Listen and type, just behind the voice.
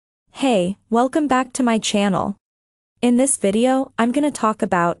Hey, welcome back to my channel. In this video, I'm gonna talk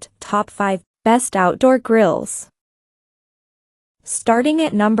about top 5 best outdoor grills. Starting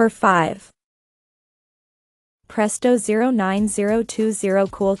at number 5. Presto 09020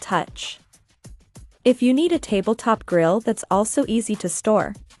 Cool Touch. If you need a tabletop grill that's also easy to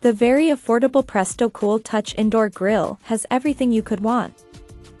store, the very affordable Presto Cool Touch indoor grill has everything you could want.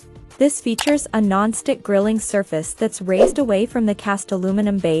 This features a non-stick grilling surface that's raised away from the cast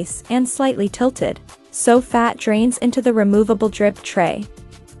aluminum base and slightly tilted, so fat drains into the removable drip tray.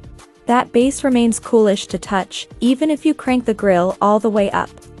 That base remains coolish to touch, even if you crank the grill all the way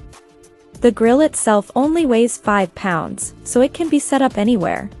up. The grill itself only weighs 5 pounds, so it can be set up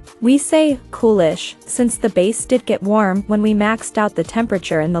anywhere. We say coolish since the base did get warm when we maxed out the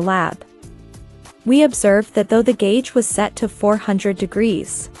temperature in the lab. We observed that though the gauge was set to 400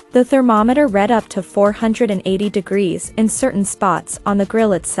 degrees, the thermometer read up to 480 degrees in certain spots on the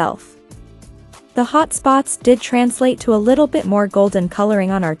grill itself. The hot spots did translate to a little bit more golden coloring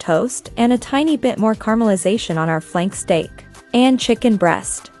on our toast and a tiny bit more caramelization on our flank steak and chicken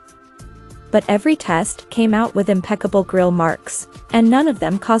breast. But every test came out with impeccable grill marks, and none of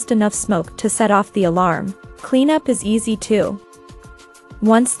them caused enough smoke to set off the alarm. Cleanup is easy too.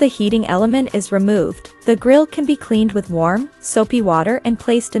 Once the heating element is removed, the grill can be cleaned with warm, soapy water and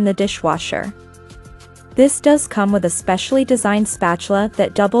placed in the dishwasher. This does come with a specially designed spatula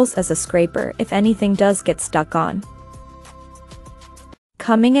that doubles as a scraper if anything does get stuck on.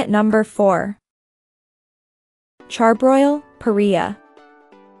 Coming at number 4. Charbroil Parrilla.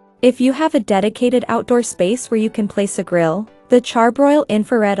 If you have a dedicated outdoor space where you can place a grill, the Charbroil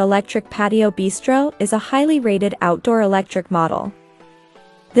Infrared Electric Patio Bistro is a highly rated outdoor electric model.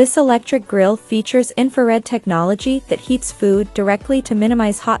 This electric grill features infrared technology that heats food directly to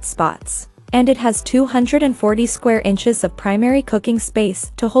minimize hot spots, and it has 240 square inches of primary cooking space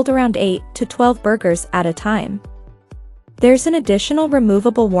to hold around 8 to 12 burgers at a time. There's an additional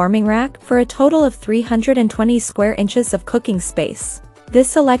removable warming rack for a total of 320 square inches of cooking space.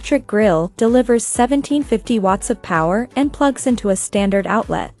 This electric grill delivers 1750 watts of power and plugs into a standard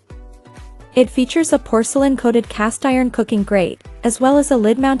outlet. It features a porcelain-coated cast iron cooking grate, as well as a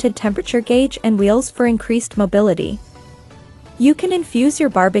lid-mounted temperature gauge and wheels for increased mobility. You can infuse your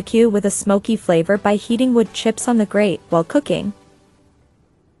barbecue with a smoky flavor by heating wood chips on the grate while cooking.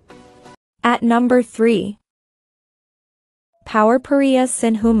 At number 3. Power Parrilla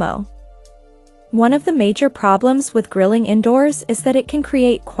Sin Humo. One of the major problems with grilling indoors is that it can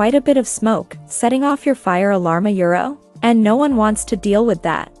create quite a bit of smoke, setting off your fire alarm and no one wants to deal with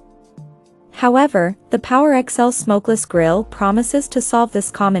that. However, the Power XL smokeless grill promises to solve this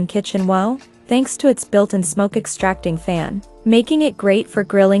common kitchen woe, thanks to its built-in smoke extracting fan, making it great for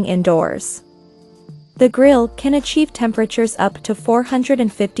grilling indoors. The grill can achieve temperatures up to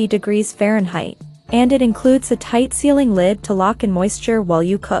 450 degrees Fahrenheit, and it includes a tight sealing lid to lock in moisture while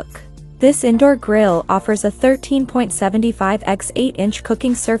you cook. This indoor grill offers a 13.75 x 8-inch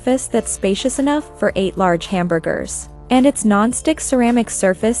cooking surface that's spacious enough for 8 large hamburgers. And its non-stick ceramic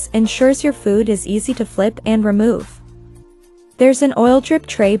surface ensures your food is easy to flip and remove. There's an oil drip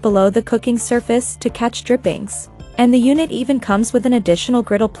tray below the cooking surface to catch drippings, and the unit even comes with an additional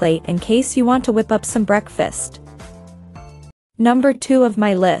griddle plate in case you want to whip up some breakfast. Number 2 of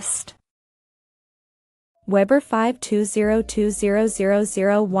my list. Weber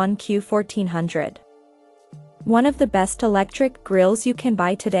 520200001Q1400. One of the best electric grills you can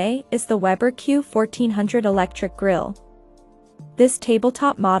buy today is the Weber Q1400 electric grill. This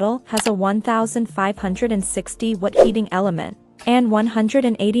tabletop model has a 1560 watt heating element and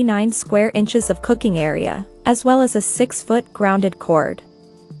 189 square inches of cooking area, as well as a 6-foot grounded cord.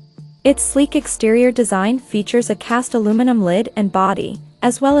 Its sleek exterior design features a cast aluminum lid and body,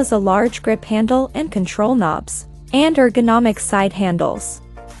 as well as a large grip handle and control knobs, and ergonomic side handles.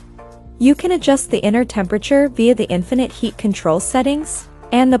 You can adjust the inner temperature via the infinite heat control settings,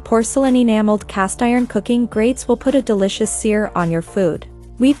 and the porcelain enameled cast iron cooking grates will put a delicious sear on your food.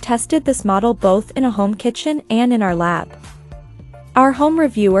 We've tested this model both in a home kitchen and in our lab. Our home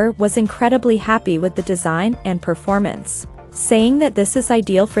reviewer was incredibly happy with the design and performance, saying that this is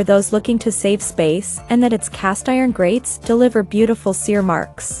ideal for those looking to save space and that its cast iron grates deliver beautiful sear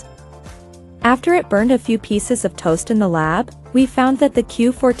marks. After it burned a few pieces of toast in the lab, we found that the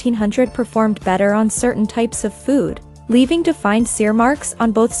Q1400 performed better on certain types of food, leaving defined sear marks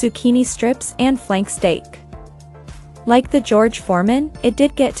on both zucchini strips and flank steak. Like the George Foreman, it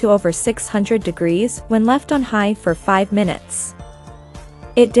did get to over 600 degrees when left on high for 5 minutes.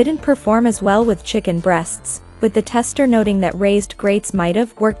 It didn't perform as well with chicken breasts, with the tester noting that raised grates might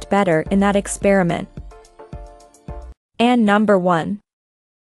have worked better in that experiment. And number 1.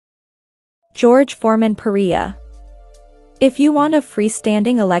 George Foreman Parrilla. If you want a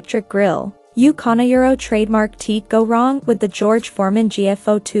freestanding electric grill, you can't Euro trademark teak go wrong with the George Foreman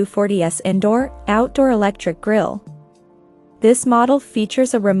GFO 240S Indoor, Outdoor Electric Grill. This model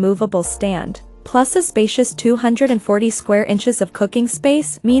features a removable stand, plus a spacious 240 square inches of cooking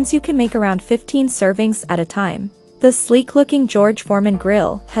space means you can make around 15 servings at a time. The sleek-looking George Foreman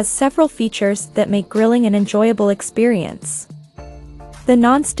grill has several features that make grilling an enjoyable experience. The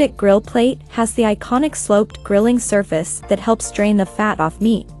non-stick grill plate has the iconic sloped grilling surface that helps drain the fat off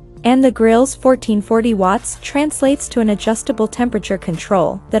meat, and the grill's 1440 watts translates to an adjustable temperature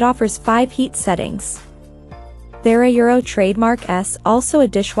control that offers 5 heat settings. There are Euro trademark S, also a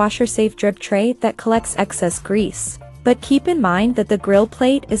dishwasher-safe drip tray that collects excess grease, but keep in mind that the grill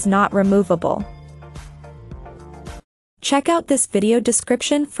plate is not removable. Check out this video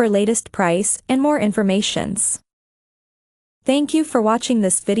description for latest price and more informations. Thank you for watching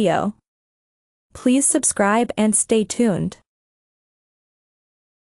this video. Please subscribe and stay tuned.